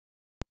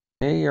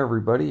Hey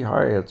everybody,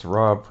 hi, it's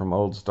Rob from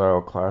Old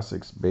Style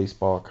Classics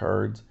Baseball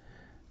Cards.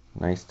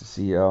 Nice to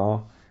see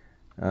y'all.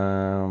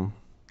 Um,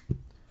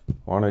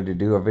 Wanted to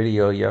do a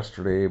video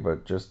yesterday,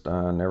 but just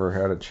never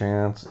had a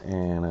chance,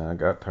 and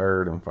got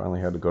tired and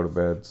finally had to go to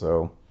bed.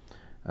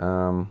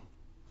 Um,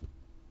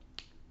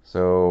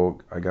 so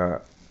I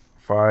got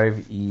 5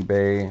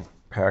 eBay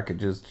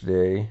packages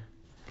today.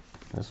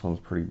 This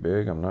one's pretty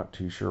big. I'm not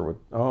too sure what.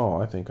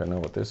 Oh, I think I know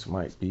what this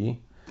might be.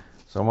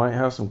 So I might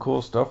have some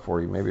cool stuff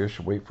for you. Maybe I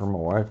should wait for my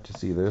wife to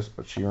see this,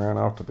 but she ran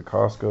off to the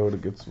Costco to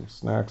get some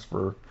snacks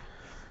for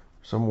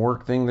some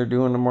work thing they're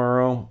doing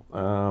tomorrow.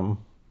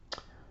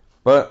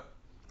 But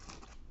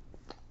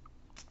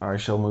I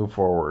shall move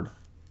forward.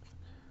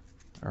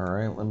 All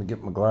right, let me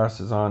get my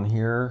glasses on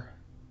here.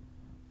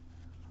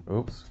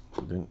 Oops,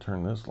 didn't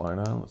turn this light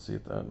on. Let's see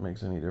if that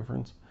makes any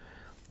difference.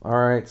 All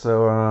right,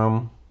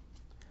 so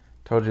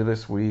told you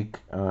this week,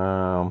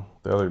 the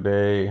other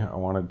day, I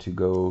wanted to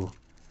go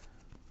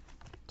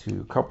to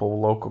a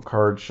couple local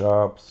card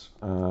shops.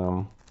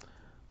 One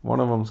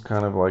of them's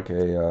kind of like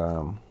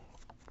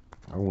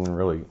I wouldn't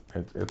really,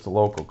 it's a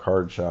local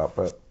card shop,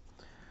 but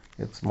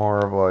it's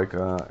more of like,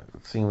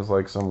 it seems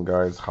like some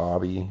guy's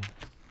hobby.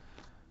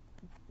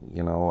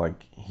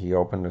 Like he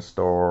opened a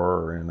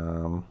store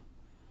and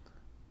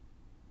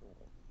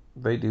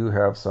they do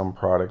have some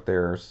product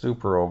there,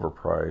 super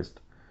overpriced,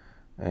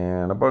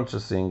 and a bunch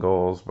of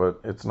singles, but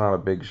it's not a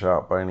big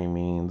shop by any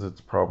means.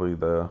 It's probably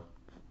the,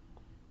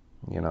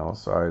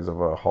 size of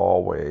a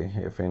hallway,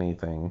 if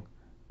anything.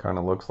 Kind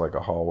of looks like a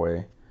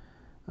hallway.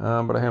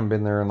 But I haven't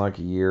been there in like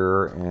a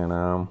year,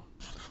 and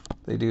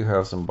they do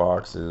have some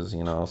boxes,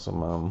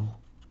 some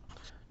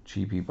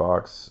cheapy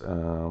box,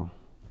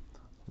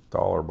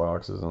 dollar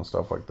boxes and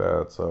stuff like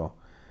that. So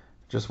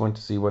just went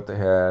to see what they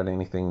had,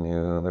 anything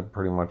new. They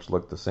pretty much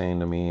looked the same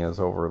to me as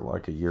over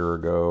like a year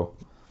ago.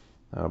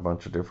 A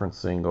bunch of different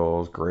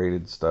singles,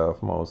 graded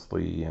stuff,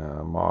 mostly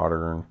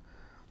modern.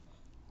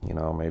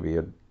 Maybe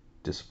a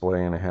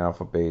display and a half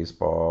of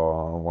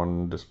baseball,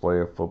 one display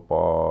of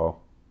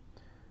football,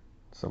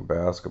 some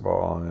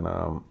basketball,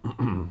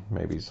 and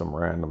maybe some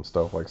random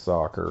stuff like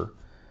soccer.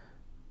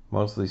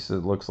 Mostly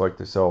it looks like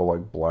they sell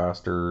like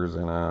blasters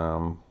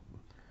and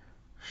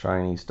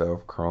shiny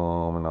stuff,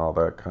 chrome and all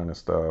that kind of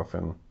stuff.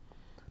 And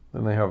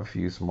then they have a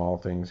few small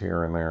things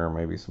here and there,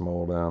 maybe some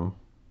old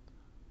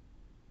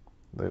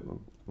they,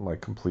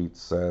 like complete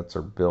sets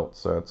or built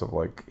sets of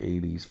like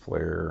 80s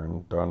Flair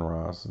and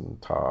Dunross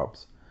and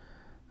Tops.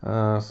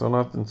 So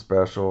nothing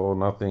special,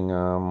 nothing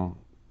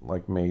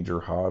like major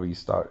hobby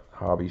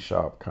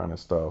shop kind of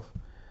stuff.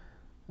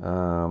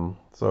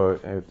 So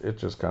it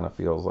just kind of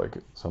feels like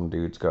some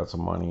dude's got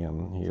some money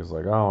and he's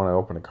like, oh, I want to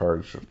open a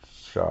card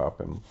shop,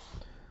 and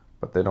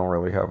but they don't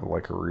really have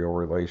like a real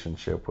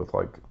relationship with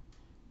like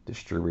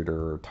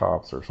distributor or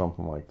Tops or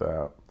something like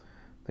that.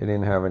 They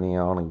didn't have any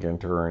Allen and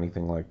Ginter or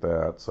anything like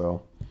that.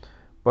 So,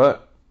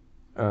 but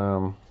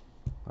um,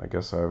 I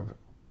guess I've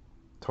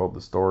told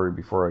the story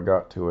before I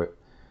got to it.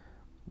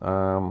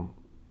 Um,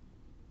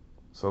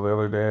 so the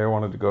other day I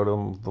wanted to go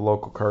to the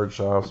local card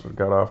shops, but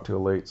got off to a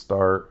late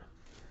start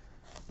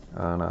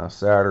on a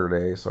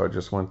Saturday, so I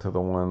just went to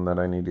the one that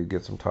I need to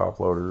get some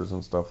top loaders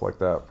and stuff like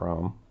that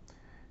from,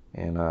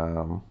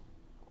 and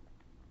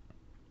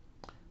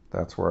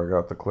that's where I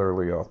got the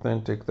Clearly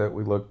Authentic that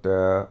we looked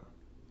at,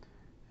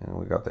 and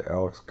we got the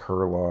Alex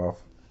Kurloff.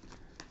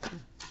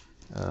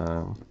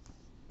 Um,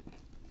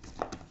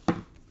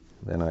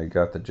 then I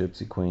got the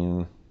Gypsy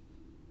Queen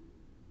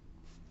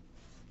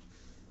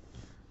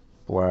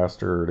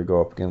blaster to go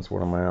up against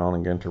one of my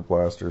Allen and Ginter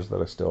blasters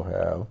that I still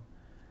have,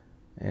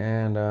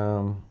 and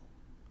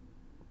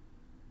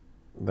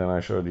then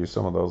I showed you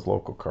some of those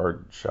local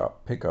card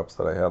shop pickups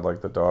that I had,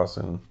 like the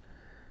Dawson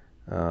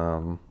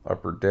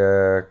Upper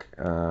Deck,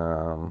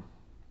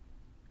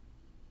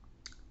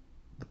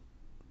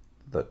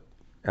 the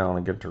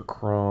Allen Ginter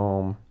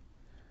Chrome,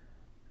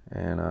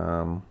 and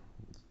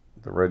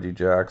the Reggie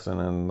Jackson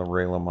and the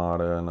Ray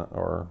LaMotta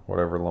or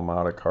whatever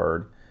LaMotta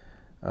card.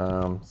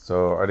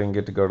 So I didn't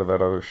get to go to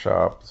that other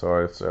shop, so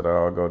I said,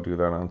 oh, I'll go do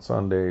that on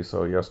Sunday.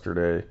 So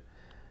yesterday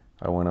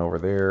I went over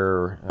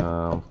there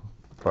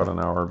about an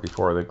hour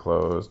before they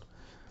closed.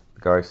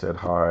 The guy said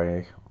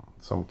hi,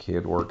 some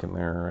kid working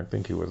there. I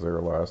think he was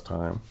there last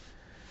time.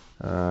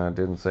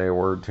 Didn't say a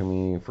word to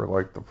me for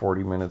like the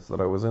 40 minutes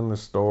that I was in the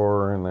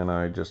store, and then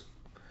I just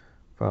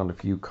found a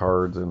few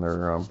cards in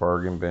their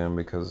bargain bin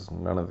because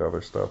none of the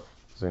other stuff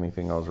was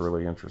anything I was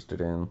really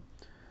interested in.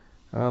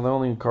 The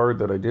only card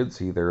that I did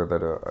see there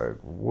that I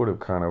would have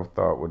kind of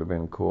thought would have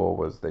been cool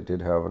was they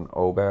did have an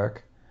Oback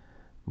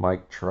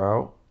Mike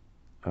Trout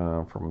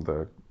from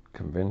the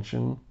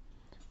convention,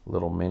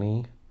 little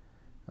mini,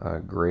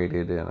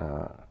 graded, and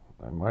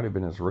it might have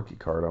been his rookie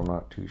card. I'm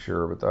not too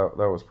sure, but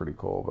that was pretty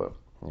cool.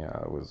 But yeah,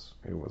 it was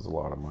a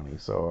lot of money.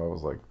 So I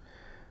was like,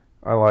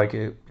 I like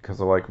it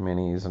because I like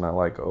minis and I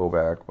like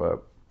Oback,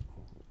 but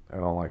I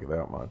don't like it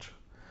that much.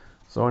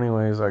 So,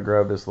 anyways, I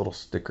grabbed this little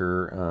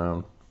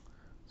sticker.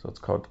 So it's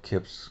called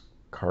Kip's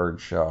Card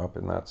Shop,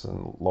 and that's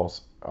in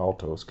Los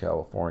Altos,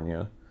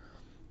 California.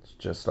 It's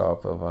just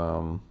off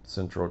of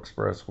Central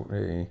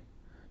Expressway.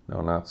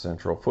 No, not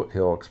Central,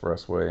 Foothill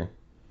Expressway.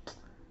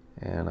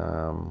 And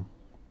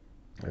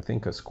I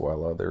think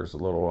Escuela. There's a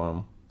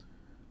little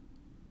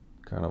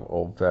kind of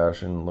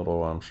old-fashioned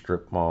little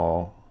strip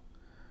mall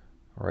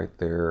right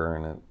there,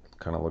 and it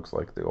kind of looks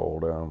like the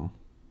old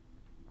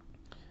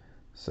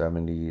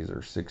 70s or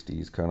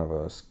 60s kind of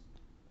a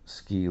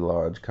ski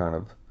lodge kind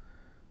of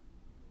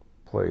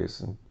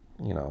place. And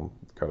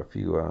got a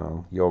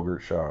few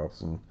yogurt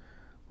shops and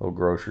a little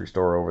grocery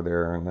store over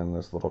there, and then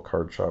this little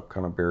card shop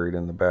kind of buried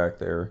in the back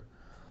there.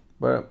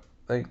 But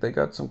they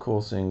got some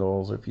cool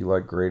singles if you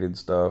like graded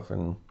stuff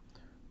and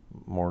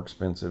more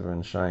expensive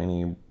and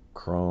shiny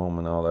chrome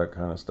and all that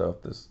kind of stuff.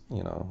 This,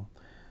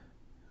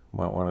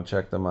 might want to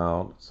check them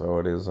out. So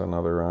it is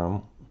another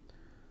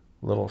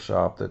little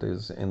shop that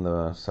is in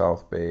the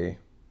South Bay.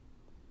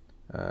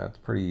 It's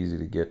pretty easy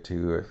to get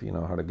to if you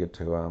know how to get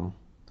to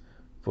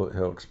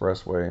Foothill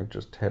Expressway.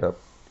 Just head up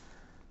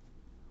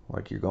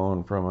like you're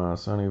going from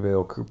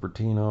Sunnyvale,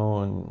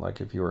 Cupertino, and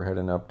like if you were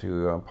heading up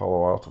to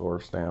Palo Alto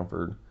or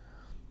Stanford.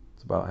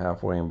 It's about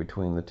halfway in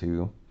between the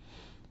two.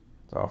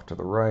 It's off to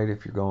the right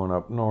if you're going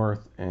up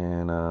north,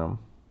 and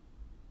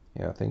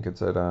yeah, I think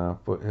it's at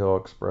Foothill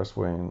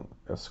Expressway in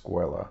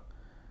Escuela.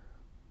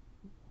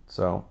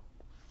 So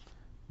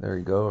there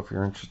you go if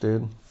you're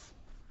interested.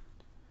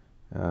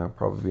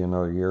 Probably be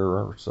another year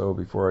or so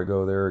before I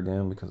go there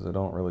again because I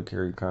don't really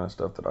carry the kind of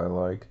stuff that I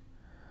like.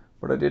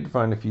 But I did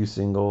find a few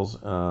singles.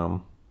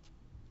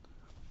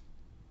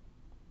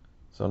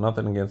 So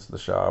nothing against the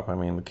shop. I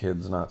mean, the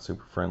kid's not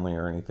super friendly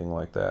or anything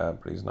like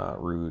that, but he's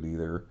not rude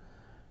either.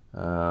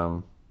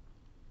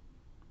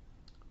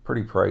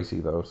 Pretty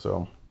pricey though,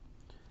 so.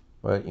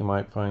 But you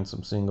might find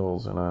some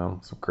singles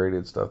and some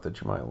graded stuff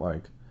that you might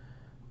like.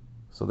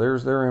 So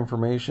there's their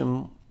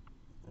information.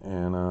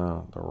 And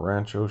the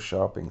Rancho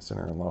Shopping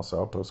Center in Los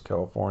Altos,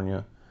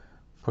 California.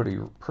 Pretty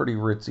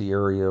ritzy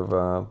area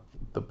of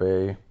the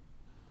Bay,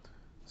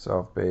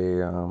 South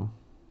Bay, kind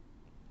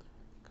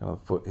of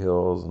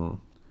foothills, and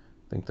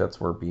I think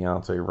that's where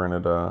Beyonce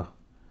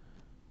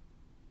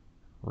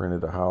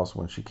rented a house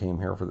when she came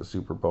here for the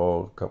Super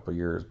Bowl a couple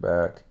years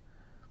back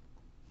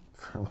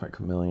for like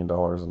 $1 million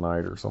a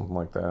night or something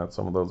like that.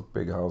 Some of those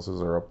big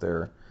houses are up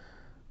there.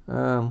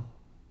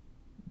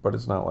 But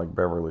it's not like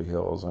Beverly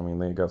Hills. I mean,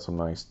 they got some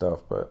nice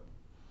stuff, but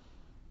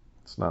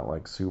it's not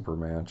like super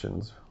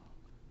mansions.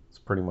 It's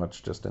pretty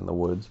much just in the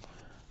woods.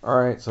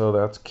 Alright, so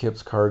that's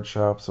Kip's Card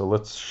Shop. So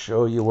let's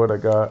show you what I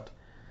got.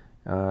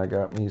 I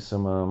got me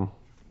some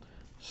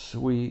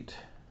sweet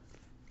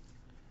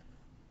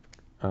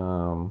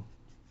I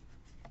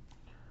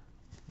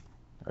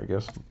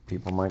guess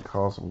people might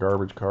call some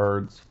garbage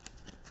cards.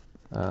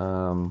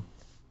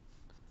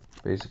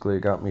 Basically, I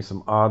got me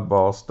some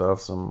oddball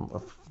stuff,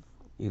 some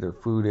either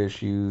food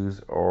issues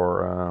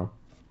or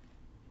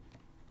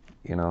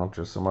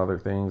just some other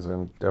things,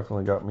 and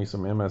definitely got me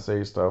some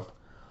MSA stuff.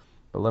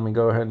 But let me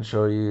go ahead and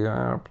show you.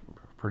 I'm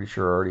pretty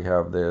sure I already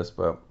have this,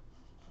 but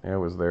it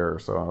was there,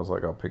 so I was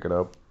like, I'll pick it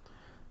up.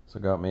 So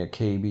I got me a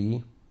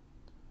KB.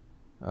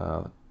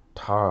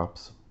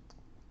 Tops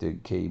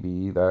did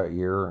KB that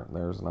year.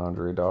 There's an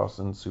Andre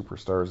Dawson,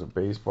 Superstars of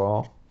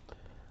Baseball,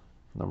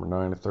 number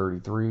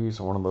 9/33.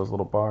 So one of those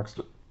little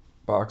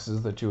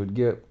boxes that you would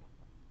get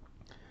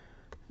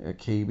at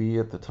KB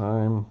at the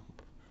time.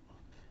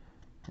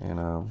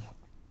 And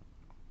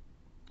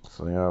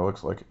so yeah, it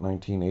looks like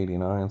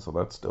 1989, so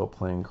that's still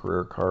playing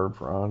career card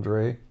for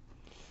Andre.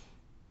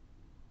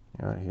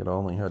 Yeah, he had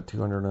only had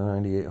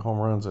 298 home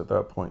runs at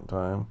that point in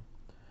time.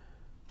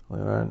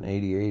 Look at that, in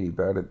 88 he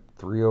batted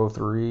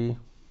 .303,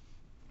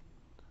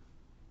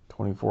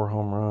 24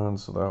 home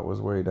runs, so that was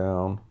way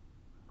down.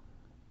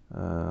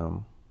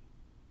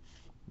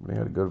 But he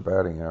had a good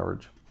batting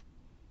average.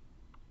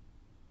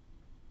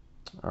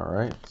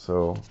 Alright,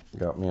 so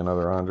got me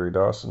another Andre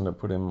Dawson to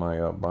put in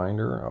my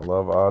binder. I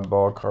love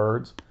oddball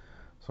cards,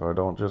 so I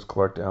don't just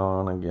collect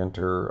Allen and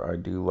Ginter. I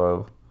do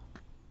love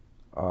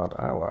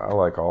I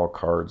like all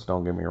cards,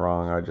 don't get me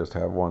wrong. I just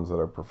have ones that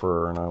I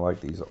prefer, and I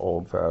like these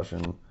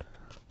old-fashioned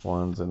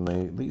ones.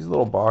 And these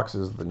little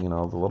boxes, the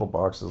little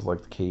boxes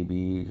like the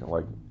KB,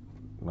 like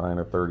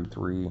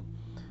 9/33,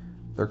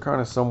 they're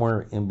kind of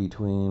somewhere in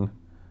between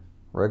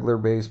regular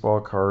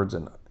baseball cards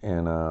and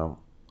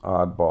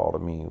oddball to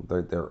me.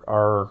 They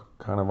are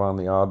kind of on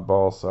the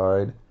oddball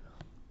side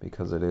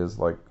because it is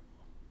like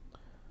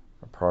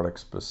a product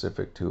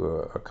specific to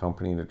a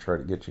company to try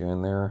to get you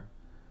in there.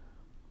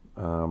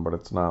 But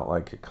it's not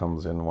like it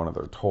comes in one of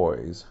their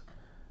toys,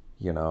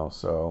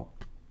 so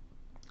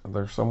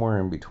they're somewhere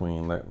in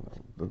between. That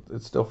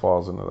it still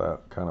falls into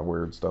that kind of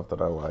weird stuff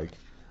that I like.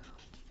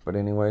 But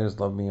anyways,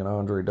 love me an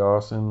Andre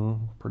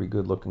Dawson. Pretty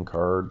good looking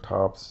card.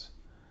 Tops,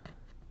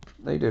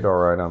 they did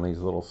alright on these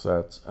little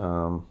sets.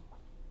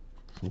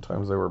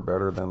 Sometimes they were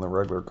better than the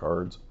regular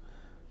cards.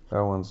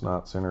 That one's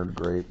not centered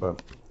great,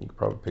 but you could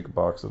probably pick a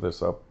box of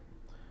this up,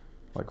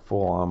 like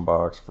full on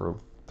box for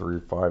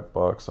 $3 or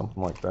 $5,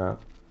 something like that.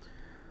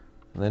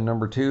 And then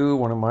number two,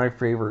 one of my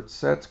favorite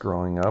sets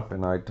growing up,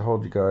 and I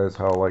told you guys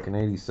how like in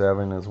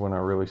 '87 is when I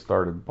really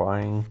started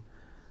buying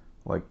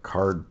like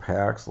card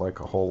packs, like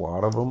a whole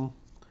lot of them.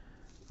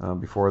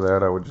 Before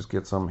that, I would just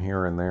get some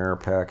here and there, a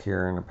pack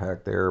here and a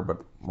pack there,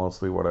 but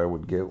mostly what I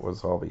would get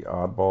was all the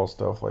oddball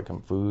stuff, like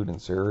in food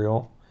and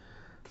cereal.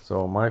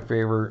 So my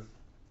favorite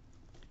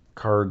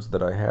cards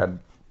that I had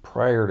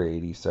prior to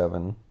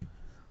 '87,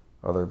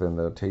 other than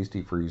the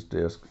Tasty Freeze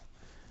disc,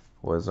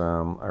 was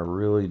I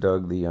really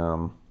dug the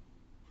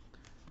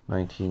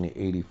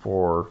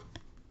 1984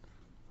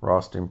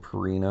 Ralston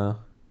Purina.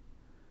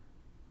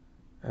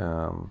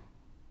 Um,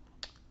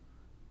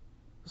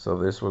 So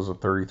this was a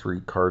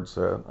 33 card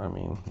set. I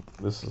mean,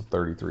 this is a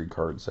 33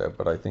 card set,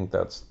 but I think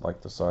that's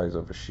like the size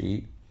of a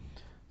sheet.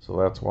 So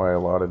that's why a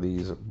lot of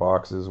these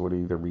boxes would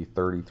either be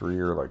 33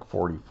 or like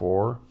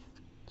 44.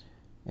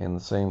 And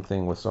the same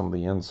thing with some of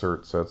the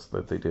insert sets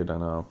that they did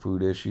on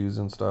food issues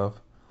and stuff,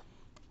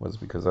 was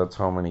because that's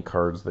how many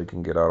cards they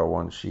can get out of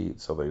one sheet.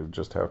 So they would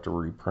just have to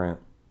reprint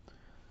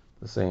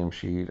the same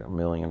sheet a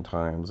million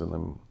times and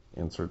then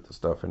insert the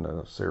stuff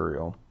into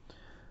cereal.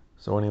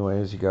 So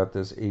anyways, you got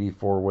this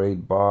 84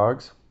 Wade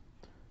Boggs,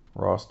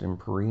 Ralston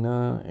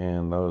Purina,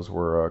 and those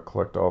were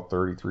collect all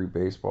 33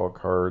 baseball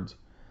cards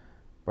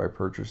by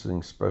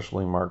purchasing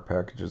specially marked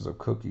packages of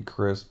Cookie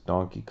Crisp,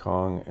 Donkey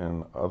Kong,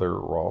 and other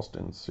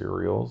Ralston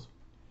cereals.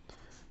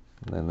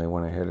 And then they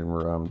went ahead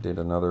and did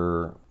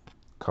another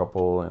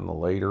couple in the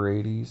later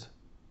 80s,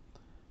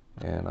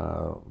 and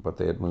but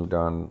they had moved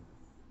on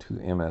to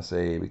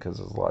MSA because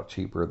it was a lot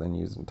cheaper than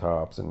using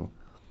Tops and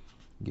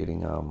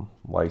getting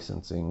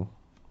licensing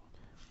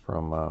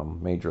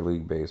from Major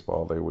League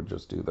Baseball. They would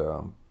just do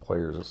the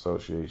Players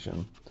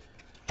Association.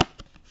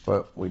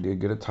 But we did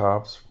get a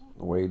Tops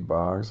Wade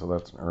Boggs, so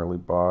that's an early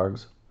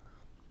Boggs.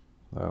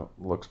 That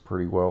looks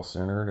pretty well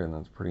centered, and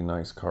it's a pretty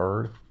nice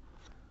card.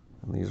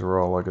 And these are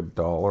all like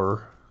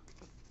 $1.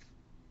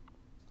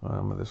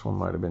 This one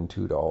might have been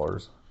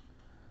 $2.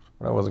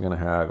 But I wasn't going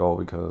to haggle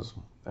because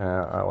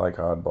I like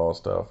oddball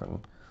stuff, and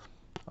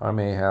I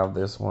may have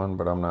this one,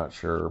 but I'm not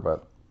sure.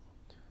 But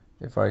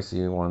if I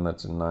see one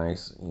that's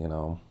nice,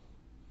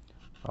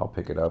 I'll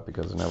pick it up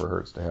because it never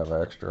hurts to have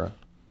extra.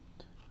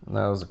 And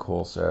that was a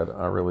cool set.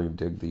 I really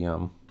dig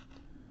the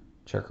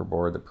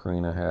checkerboard that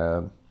Purina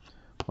had.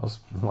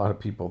 A lot of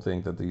people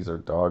think that these are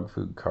dog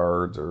food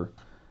cards or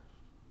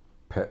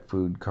pet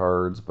food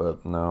cards,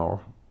 but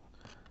no.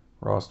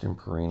 Ralston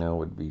Purina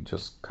would be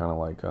just kind of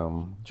like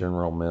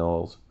General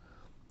Mills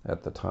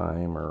at the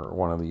time, or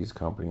one of these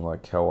companies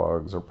like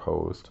Kellogg's or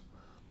Post.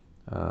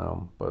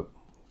 But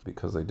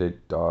because they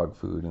did dog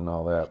food and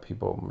all that,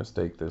 people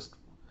mistake this.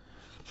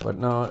 But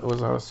no, it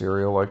was out of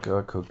cereal like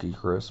Cookie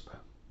Crisp.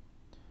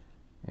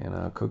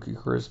 And Cookie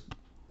Crisp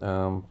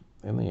in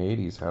the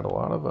 80s had a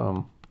lot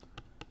of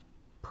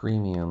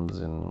premiums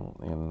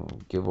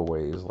and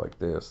giveaways like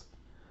this.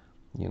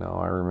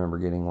 I remember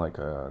getting like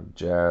a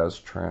Jazz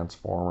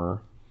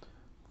Transformer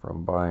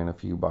from buying a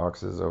few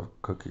boxes of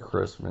Cookie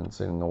Crisp and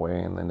sitting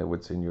away, and then they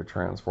would send you a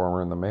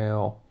Transformer in the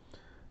mail.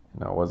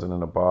 And it wasn't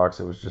in a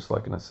box, it was just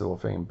like in a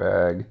cellophane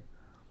bag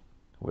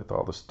with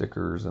all the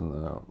stickers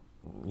and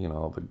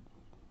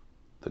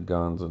the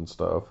guns and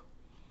stuff.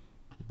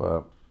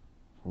 But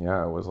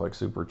yeah, it was like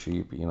super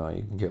cheap. You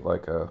can get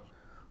like a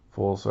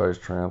full-size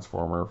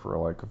Transformer for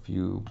like a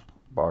few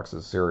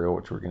boxes of cereal,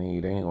 which we're gonna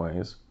eat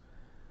anyways.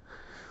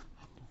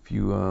 A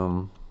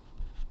few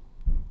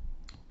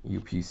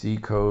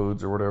UPC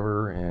codes or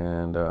whatever,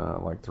 and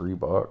like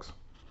 $3.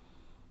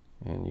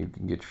 And you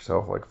can get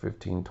yourself like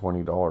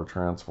 $15-20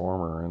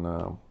 Transformer.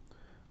 And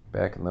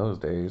back in those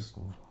days,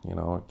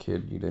 a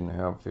kid, you didn't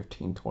have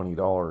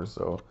 $15-20,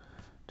 so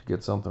to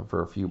get something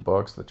for a few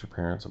bucks that your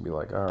parents would be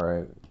like, all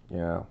right,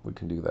 yeah, we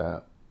can do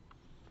that.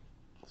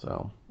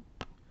 So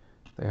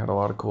they had a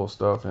lot of cool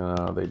stuff,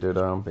 and they did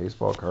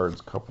baseball cards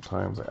a couple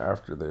times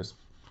after this.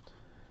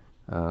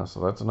 So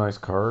that's a nice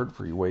card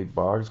for you Wade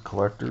Boggs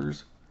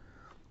collectors.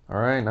 All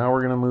right, now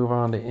we're going to move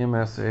on to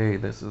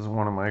MSA. This is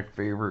one of my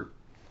favorite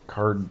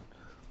card,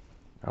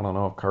 I don't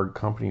know if card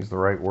company is the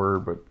right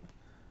word,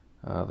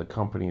 but the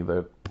company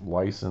that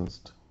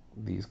licensed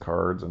these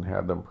cards and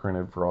had them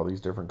printed for all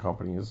these different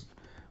companies,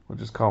 we'll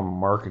just call them a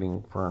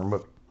marketing firm,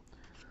 but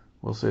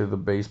we'll say the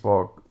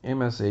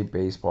MSA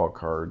baseball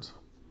cards.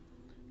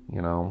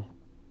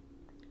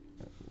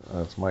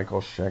 It's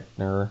Michael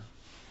Schechner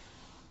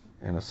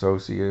and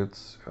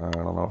Associates. I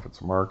don't know if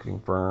it's a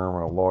marketing firm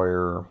or a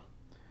lawyer.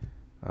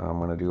 I'm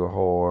going to do a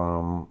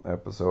whole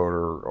episode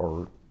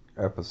or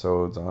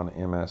episodes on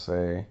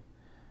MSA,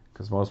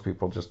 because most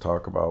people just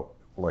talk about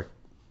like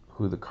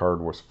who the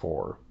card was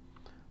for,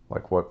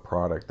 like what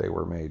product they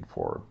were made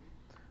for.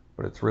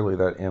 But it's really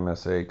that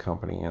MSA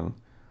company, and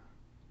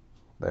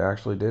they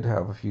actually did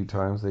have a few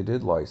times they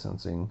did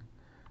licensing.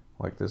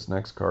 Like this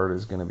next card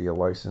is going to be a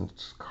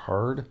licensed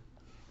card,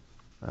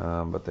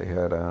 but they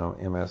had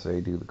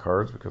MSA do the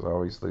cards because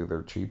obviously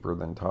they're cheaper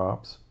than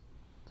Tops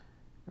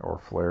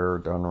or Flair or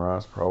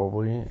Dunross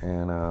probably.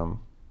 And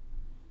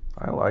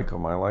I like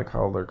them. I like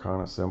how they're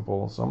kind of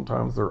simple.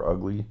 Sometimes they're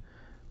ugly,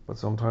 but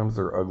sometimes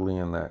they're ugly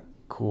in that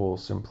cool,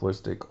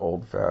 simplistic,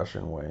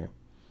 old-fashioned way.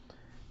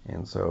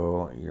 And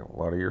so a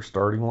lot of your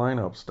starting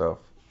lineup stuff.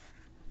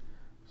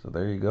 So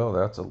there you go.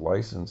 That's a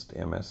licensed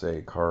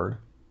MSA card.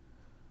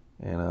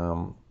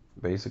 And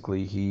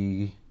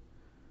basically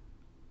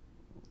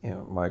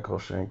Michael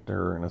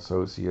Schenkner and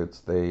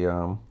Associates, they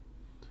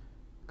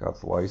got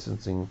the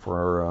licensing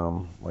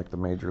for like the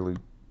Major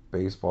League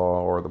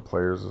Baseball or the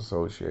Players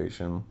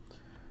Association.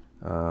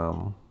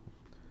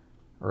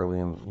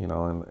 Early in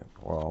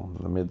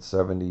the mid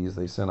 70s,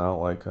 they sent out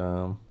like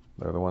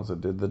they're the ones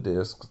that did the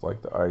discs,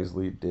 like the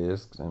Isley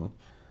discs and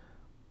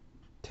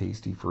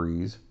Tasty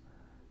Freeze.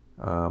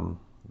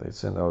 They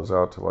sent those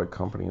out to like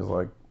companies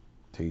like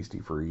Tasty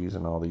Freeze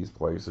and all these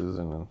places,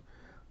 and then,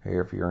 hey,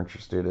 if you're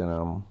interested in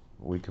them,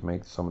 we can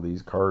make some of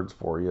these cards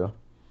for you.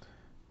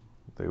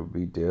 They would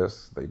be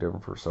discs. They did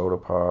them for Soda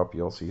Pop.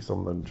 You'll see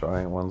some of the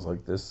giant ones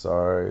like this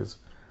size,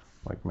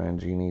 like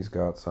Mangini's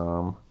got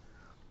some.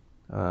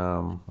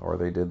 Or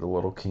they did the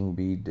little King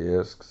Bee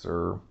discs,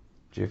 or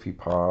Jiffy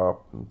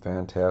Pop, and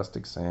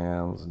Fantastic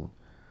Sands, and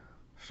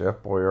Chef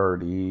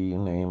Boyardee, you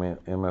name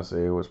it.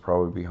 MSA was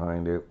probably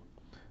behind it.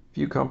 A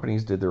few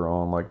companies did their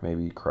own, like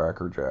maybe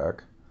Cracker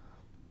Jack.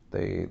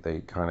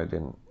 They kind of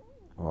didn't.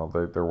 Well,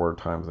 there were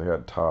times they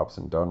had Tops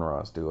and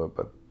Dunross do it,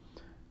 but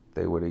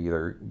they would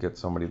either get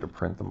somebody to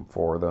print them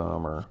for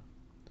them, or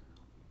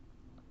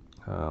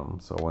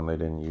so when they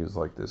didn't use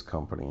like this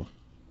company.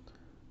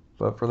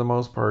 But for the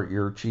most part,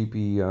 your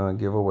cheapy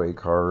giveaway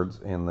cards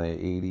in the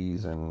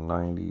 80s and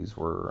 90s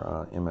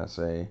were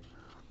MSA,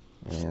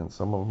 and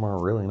some of them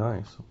are really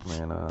nice.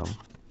 And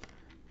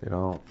they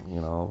don't,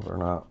 they're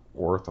not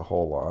worth a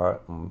whole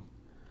lot,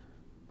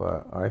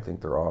 but I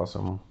think they're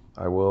awesome.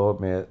 I will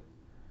admit,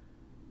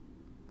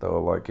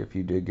 though, like if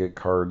you did get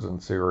cards in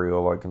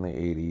cereal like in the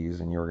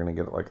 80s and you were going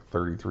to get like a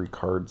 33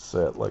 card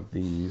set like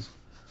these,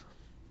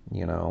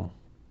 and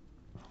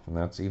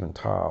that's even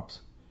Tops.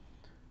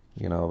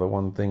 The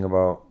one thing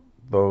about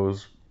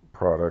those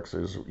products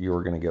is you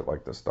were going to get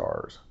like the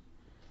stars.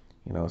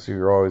 So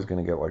you're always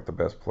going to get like the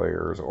best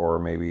players or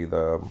maybe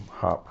the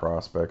hot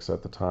prospects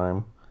at the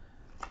time.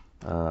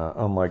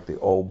 Unlike the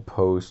old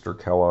Post or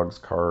Kellogg's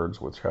cards,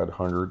 which had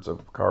hundreds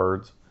of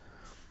cards,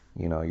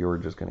 you were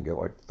just going to get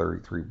like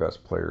 33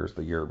 best players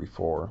the year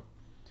before.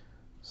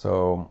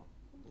 So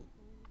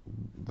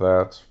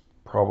that's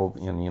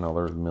probably, and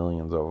there's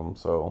millions of them.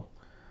 So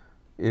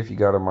if you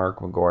got a Mark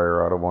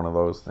McGwire out of one of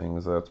those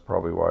things, that's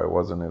probably why it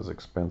wasn't as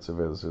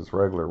expensive as his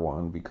regular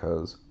one,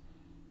 because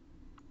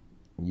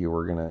you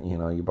were gonna,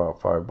 you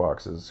bought 5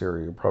 boxes of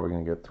cereal, you're probably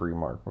gonna get 3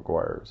 Mark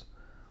McGwires.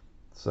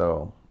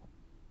 So,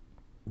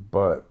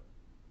 but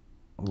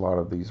a lot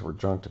of these were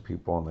junk to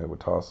people, and they would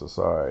toss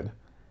aside.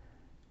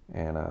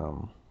 And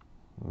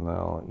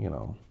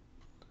no,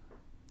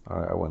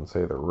 I wouldn't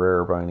say they're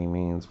rare by any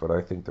means, but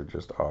I think they're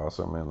just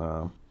awesome.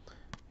 And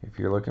if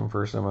you're looking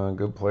for some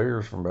good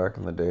players from back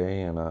in the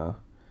day, and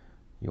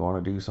you want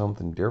to do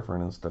something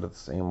different instead of the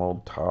same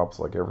old Tops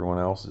like everyone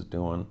else is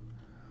doing,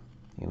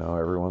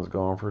 everyone's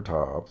going for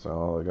Tops.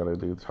 Oh, they got to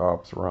do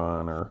Tops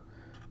Run or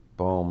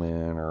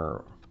Bowman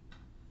or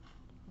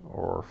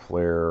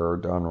Flair or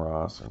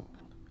Dunross, and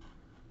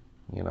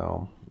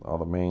all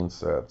the main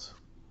sets.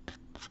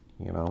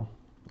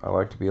 I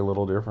like to be a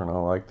little different. I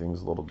like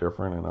things a little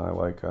different, and I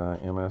like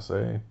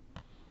MSA.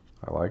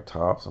 I like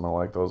Tops, and I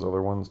like those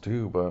other ones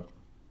too, but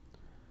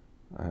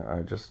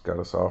I just got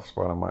a soft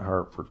spot in my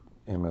heart for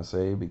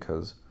MSA,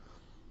 because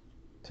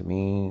to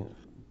me,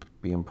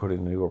 being put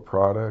into a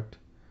product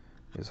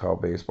is how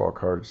baseball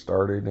cards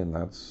started, and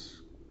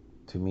that's,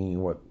 to me,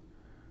 what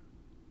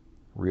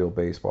real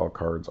baseball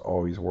cards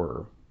always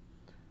were.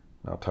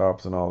 Now,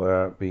 Tops and all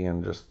that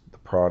being just the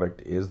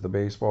product is the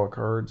baseball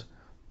cards,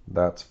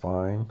 that's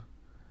fine.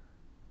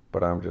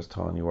 But I'm just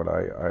telling you what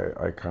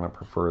I kind of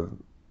prefer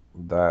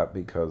that,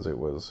 because it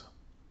was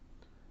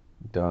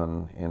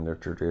done in the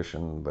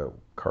tradition that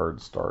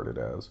cards started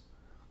as.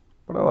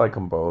 But I like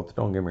them both,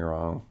 don't get me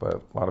wrong, but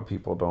a lot of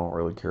people don't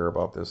really care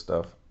about this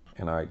stuff,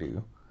 and I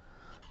do.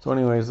 So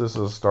anyways, this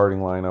is a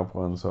starting lineup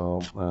one,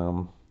 so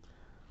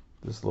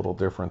this is a little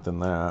different than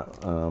that,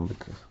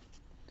 because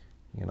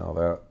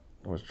that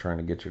was trying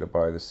to get you to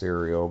buy the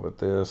cereal, but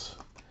this,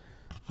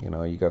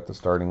 you got the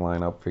starting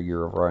lineup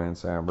figure of Ryne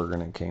Sandberg,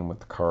 and it came with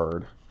the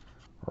card,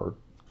 or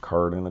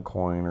card and a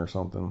coin or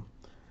something.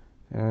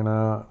 And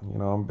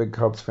I'm a big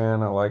Cubs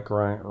fan. I like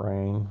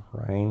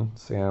Ryne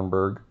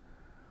Sandberg.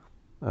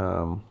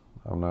 I'm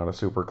not a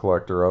super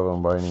collector of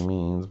him by any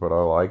means, but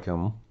I like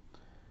him,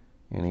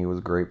 and he was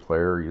a great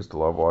player. I used to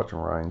love watching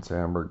Ryne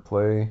Sandberg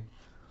play.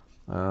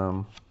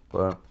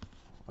 But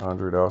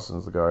Andre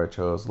Dawson's the guy I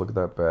chose. Look at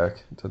that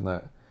back. Doesn't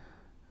that?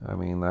 I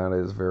mean, that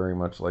is very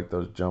much like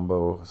those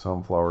jumbo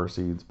sunflower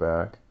seeds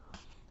back.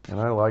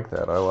 And I like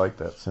that. I like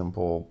that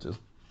simple, just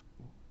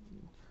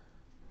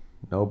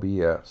no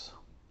BS.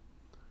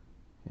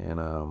 And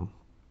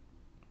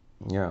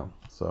yeah,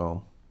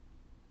 so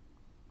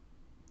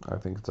I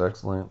think it's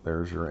excellent.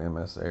 There's your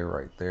MSA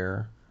right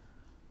there.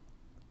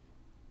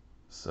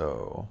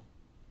 So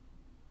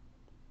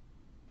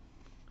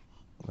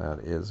That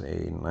is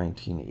a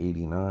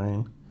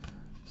 1989.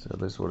 So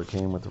this would have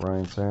came with the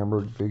Ryan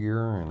Sandburg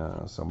figure,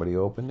 and somebody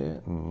opened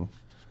it, and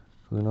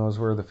who knows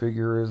where the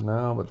figure is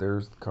now, but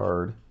there's the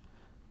card.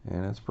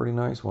 And it's a pretty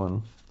nice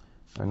one.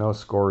 I know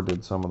Score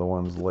did some of the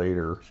ones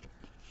later.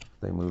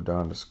 They moved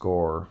on to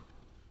Score.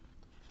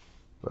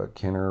 But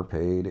Kenner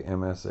paid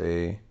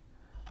MSA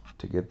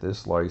to get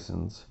this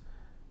license,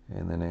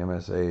 and then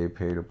MSA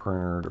paid a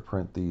printer to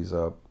print these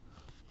up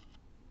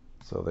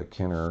so that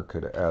Kenner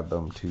could add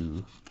them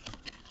to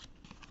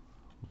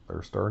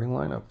their starting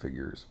lineup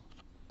figures.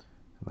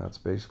 And that's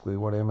basically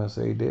what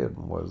MSA did.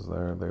 Was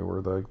they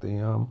were like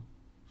the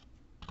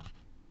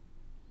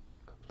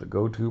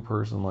go-to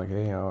person, like,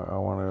 hey, I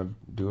want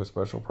to do a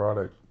special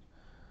product.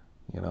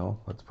 You know,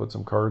 let's put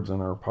some cards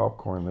in our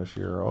popcorn this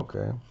year.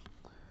 Okay.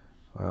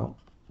 Well,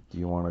 do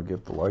you want to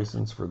get the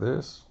license for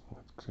this?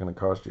 It's going to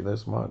cost you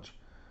this much.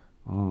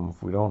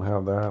 If we don't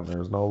have that and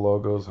there's no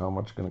logos, how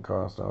much is it going to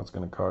cost? Oh, it's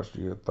going to cost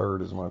you a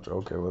third as much.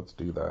 Okay, let's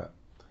do that.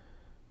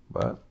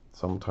 But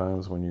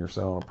sometimes when you're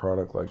selling a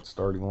product like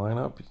starting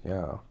lineup,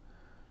 yeah,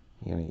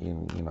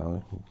 you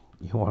know,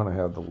 you want to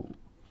have the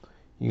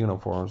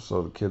uniforms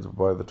so the kids will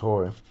buy the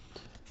toy.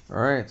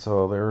 Alright,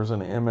 so there's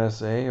an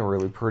MSA, a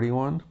really pretty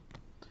one.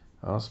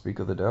 I'll speak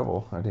of the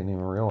devil. I didn't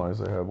even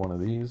realize I had one of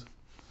these.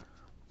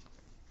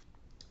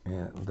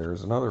 And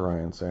there's another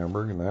Ryan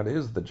Sandburg, and that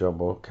is the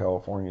Jumbo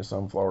California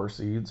Sunflower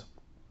Seeds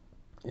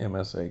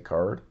MSA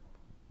card.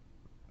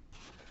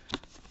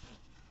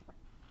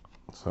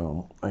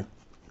 So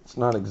it's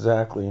not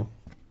exactly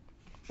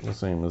the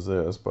same as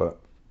this, but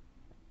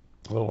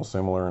a little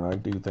similar, and I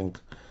do think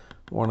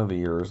one of the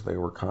years they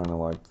were kind of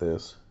like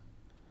this.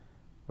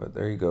 But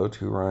there you go,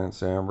 two Ryan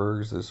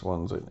Sandbergs. This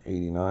one's an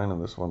 89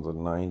 and this one's a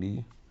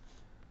 90.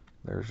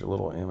 There's your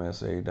little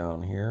MSA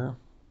down here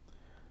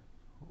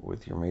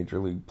with your Major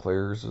League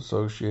Players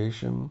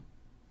Association.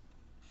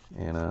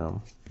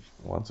 And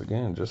once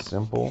again, just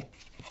simple.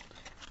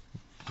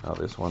 Now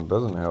this one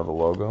doesn't have the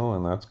logo,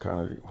 and that's kind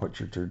of what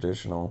your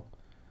traditional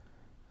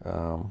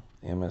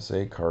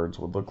MSA cards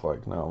would look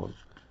like. Now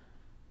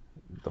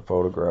the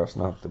photograph's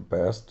not the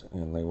best,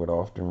 and they would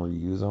often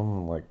reuse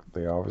them. Like,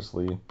 they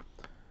obviously,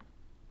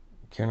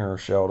 Kenner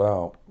shelled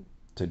out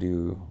to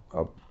do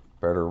a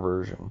better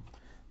version.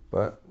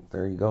 But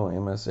there you go,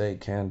 MSA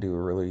can do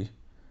a really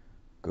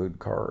good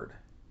card.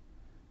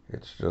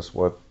 It's just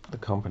what the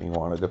company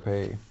wanted to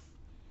pay.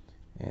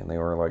 And they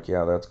were like,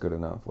 yeah, that's good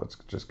enough. Let's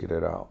just get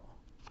it out.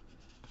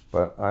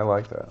 But I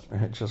like that.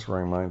 It just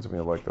reminds me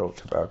of like the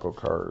tobacco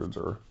cards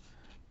or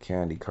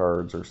candy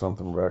cards or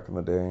something back in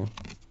the day.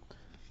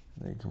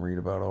 You can read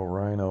about old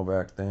Rhino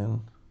back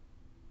then.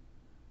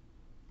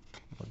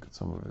 Look at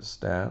some of his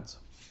stats.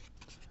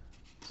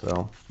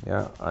 So,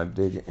 yeah, I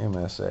dig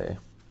MSA.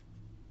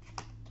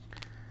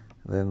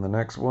 Then the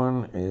next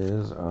one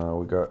is,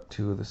 we got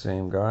two of the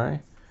same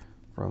guy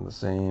from the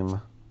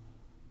same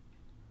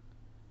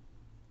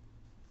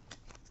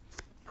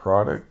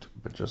product,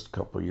 but just a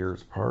couple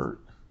years apart.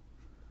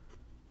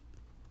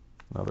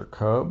 Another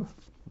Cub,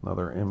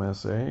 another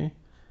MSA,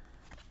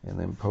 and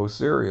then Post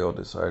Serial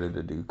decided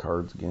to do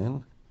cards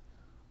again.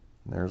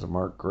 And there's a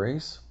Mark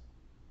Grace.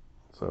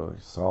 So,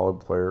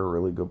 solid player,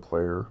 really good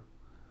player.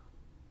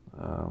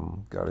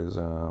 Got his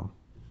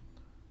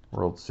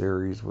World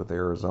Series with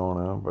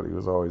Arizona, but he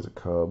was always a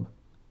Cub.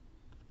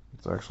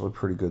 It's actually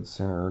pretty good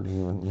centered.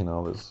 Even, you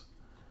know,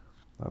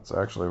 that's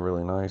actually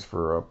really nice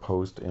for a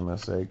post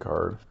MSA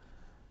card.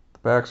 The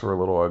backs were a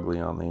little ugly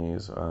on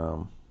these.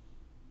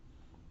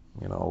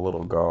 You know, a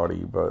little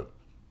gaudy, but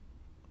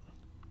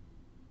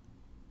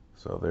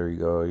so there you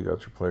go. You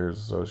got your Players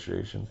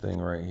Association thing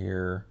right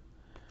here,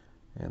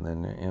 and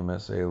then the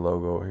MSA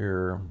logo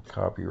here,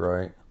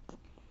 copyright.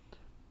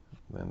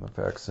 Then the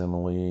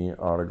facsimile,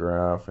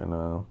 autograph,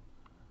 and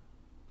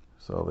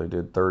so they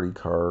did 30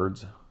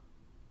 cards.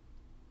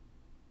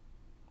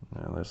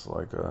 And this is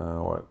like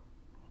what,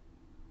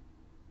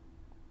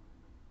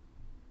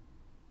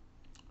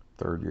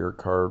 third year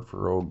card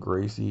for old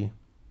Gracie.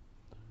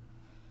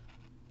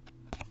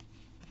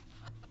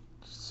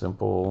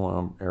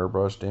 Simple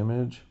airbrushed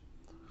image.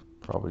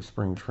 Probably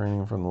spring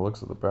training from the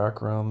looks of the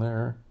background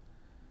there.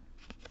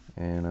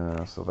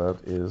 And so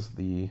that is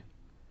the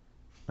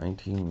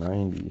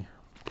 1990.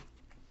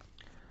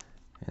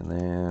 And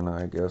then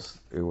I guess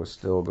it was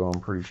still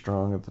going pretty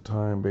strong at the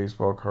time,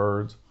 baseball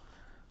cards.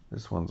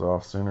 This one's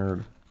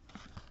off-centered,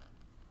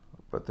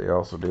 but they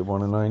also did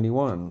one in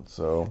 91.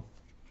 So,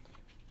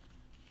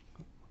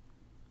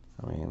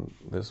 I mean,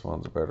 this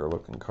one's a better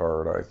looking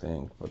card, I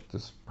think, but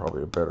this is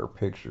probably a better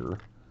picture.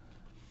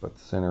 But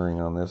the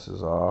centering on this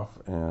is off.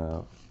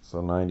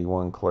 So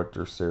 91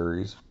 Collector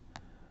Series,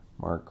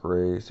 Mark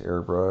Grace,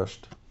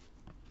 airbrushed.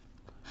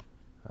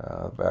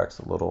 Back's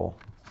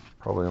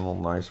probably a little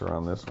nicer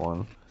on this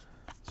one.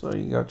 So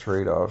you got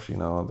trade-offs, you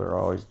know, they're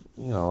always,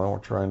 you know, we're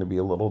trying to be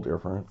a little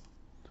different,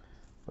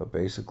 but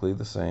basically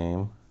the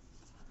same.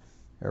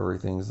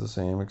 Everything's the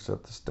same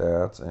except the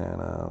stats,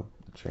 and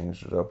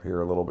changed it up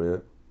here a little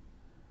bit,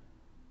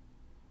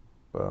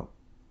 but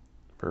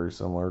very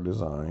similar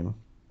design.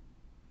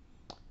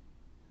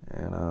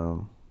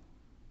 And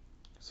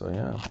so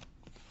yeah,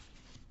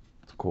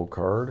 it's a cool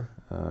card.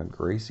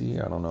 Gracie,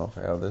 I don't know if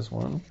I have this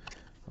one.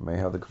 I may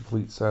have the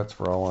complete sets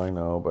for all I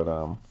know, but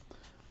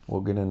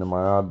we'll get into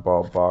my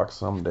oddball box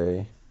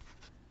someday.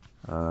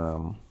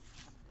 And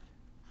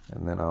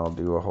then I'll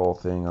do a whole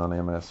thing on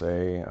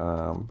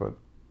MSA, but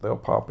they'll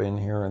pop in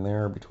here and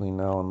there between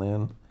now and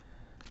then.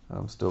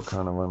 I'm still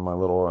kind of in my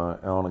little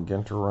Allen &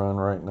 Ginter run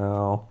right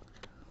now,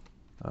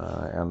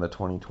 and the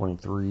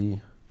 2023.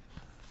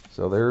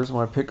 So there's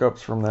my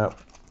pickups from that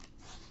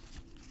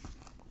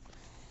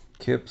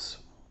Kips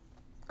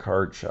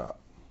card shop.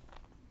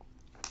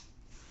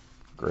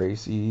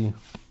 Gracie,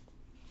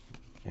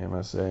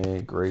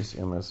 MSA, Grace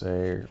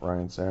MSA,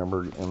 Ryan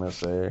Sandburg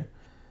MSA,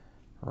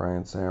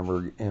 Ryan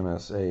Sandburg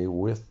MSA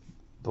with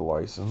the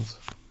license,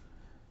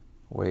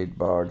 Wade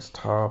Boggs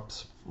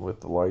Tops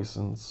with the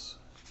license,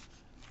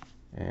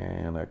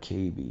 and a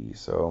KB.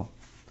 So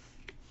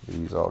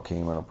these all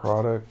came in a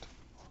product.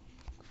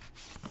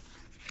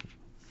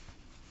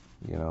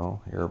 You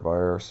know, here, buy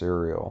our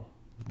cereal,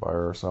 buy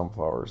our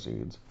sunflower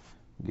seeds,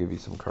 give you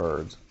some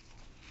cards.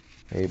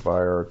 Hey, buy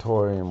our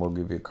toy and we'll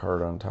give you a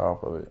card on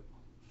top of it.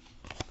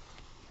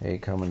 Hey,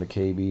 come into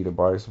KB to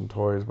buy some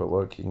toys, but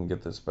look, you can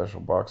get this special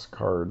box of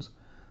cards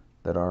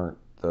that aren't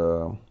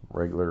the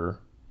regular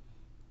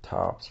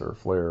tops or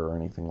flare or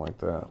anything like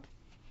that.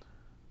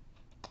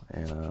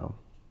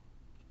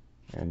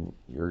 And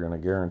you're gonna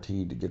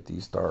guaranteed to get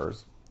these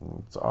stars.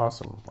 It's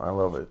awesome. I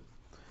love it.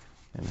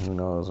 And who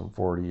knows, in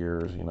 40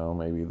 years, you know,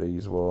 maybe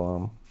these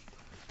will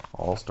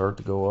all start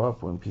to go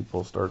up when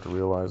people start to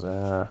realize,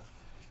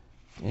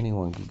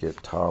 anyone could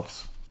get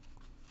tops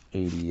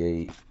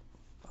 88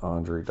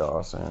 Andre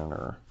Dawson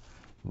or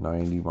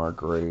 90 Mark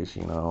Grace,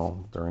 you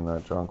know, during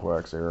that junk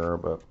wax era.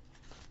 But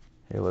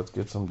hey, let's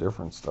get some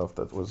different stuff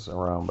that was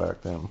around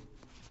back then.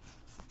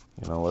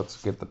 You know,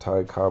 let's get the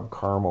Ty Cobb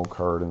Caramel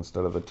card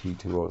instead of the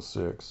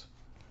T206.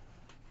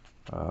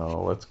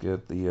 Let's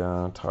get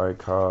the Ty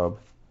Cobb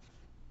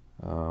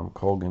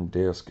Colgan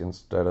disc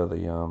instead of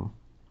the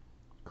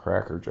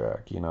Cracker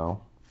Jack, you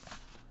know.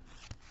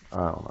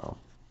 I don't know.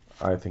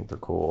 I think they're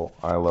cool.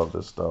 I love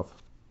this stuff.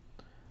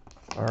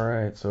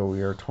 Alright, so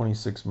we are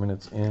 26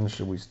 minutes in.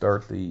 Should we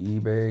start the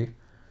eBay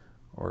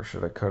or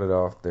should I cut it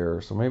off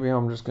there? So maybe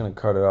I'm just going to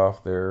cut it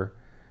off there.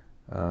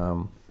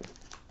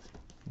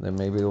 Then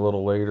maybe a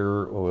little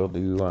later we'll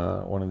do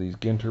one of these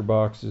Ginter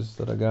boxes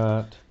that I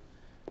got.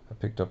 I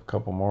picked up a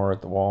couple more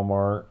at the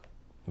Walmart,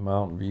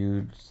 Mountain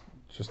View,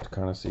 just to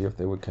kind of see if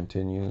they would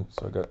continue.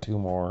 So I got 2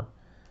 more.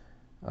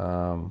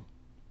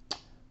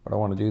 But I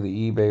want to do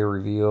the eBay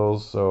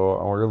reveals, so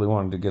I really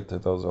wanted to get to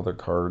those other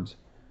cards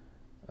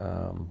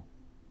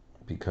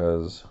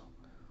because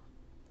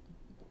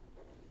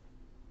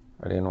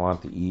I didn't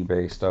want the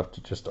eBay stuff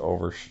to just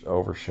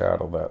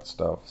overshadow that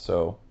stuff.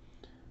 So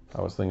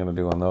I was thinking of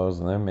doing those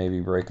and then maybe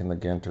breaking the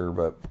Ginter,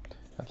 but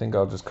I think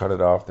I'll just cut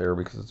it off there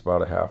because it's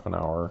about a half an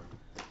hour.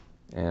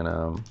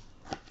 And,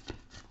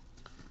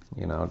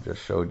 you know,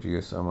 just showed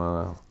you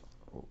some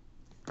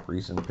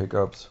recent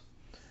pickups.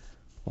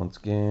 Once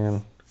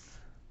again,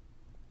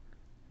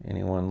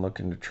 anyone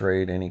looking to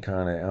trade any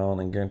kind of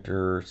Allen &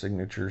 Ginter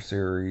signature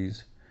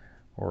series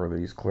or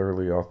these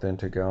clearly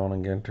authentic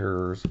Allen &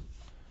 Ginters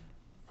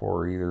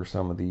for either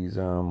some of these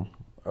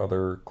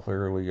other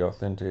clearly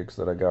authentics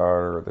that I got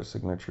or the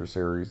signature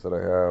series that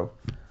I have,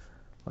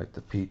 like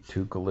the Pete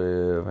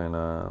Tuchelev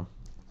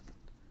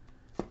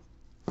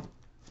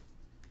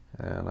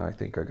and I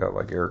think I got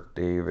like Eric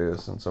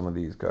Davis and some of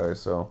these guys.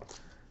 So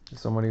if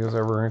somebody was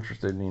ever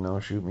interested, you know,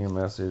 shoot me a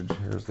message.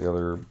 Here's the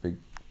other big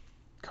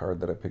card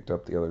that I picked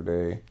up the other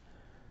day.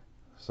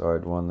 So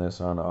I'd won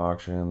this on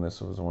auction.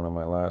 This was one of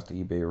my last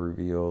eBay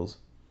reveals.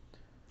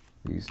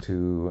 These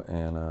 2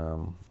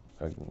 and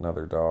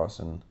another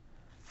Dawson.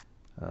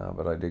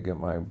 But I did get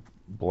my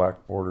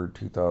black bordered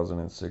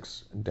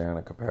 2006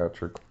 Danica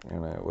Patrick,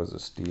 and it was a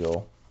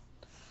steal.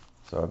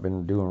 So I've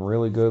been doing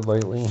really good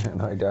lately,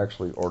 and I'd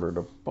actually ordered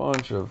a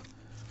bunch of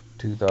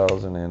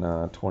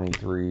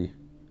 2023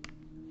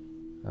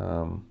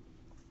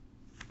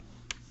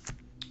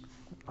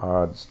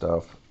 odd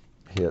stuff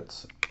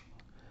hits.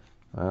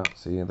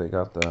 See, they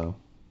got the,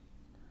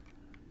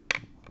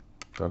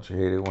 don't you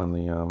hate it when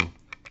the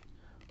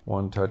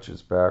one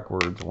touches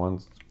backwards,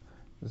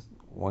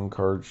 one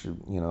card should,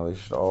 you know, they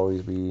should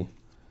always be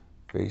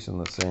facing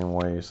the same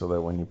way so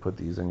that when you put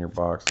these in your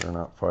box they're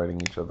not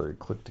fighting each other, they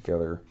click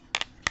together.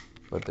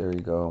 But there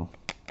you go,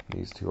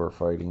 these 2 are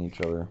fighting each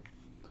other.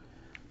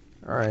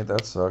 Alright,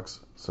 that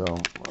sucks. So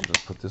I'll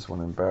just put this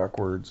one in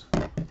backwards.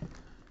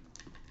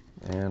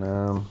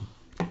 And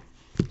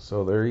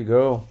so there you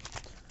go.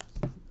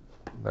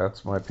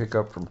 That's my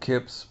pickup from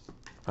Kips.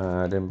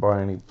 I didn't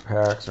buy any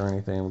packs or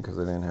anything because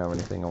I didn't have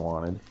anything I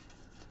wanted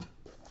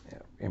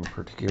in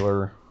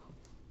particular.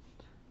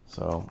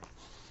 So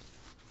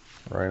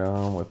right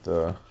on with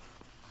the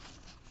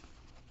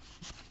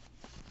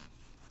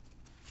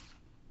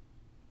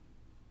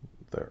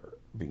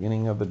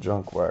beginning of the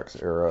junk wax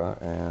era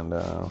and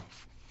the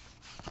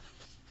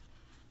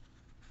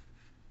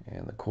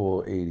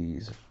cool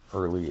 80s.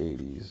 early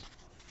 80s.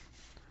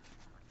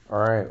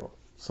 Alright,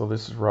 so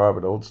this is Rob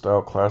at Old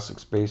Style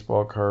Classics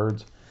Baseball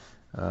Cards.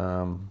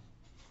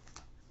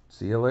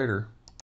 See you later.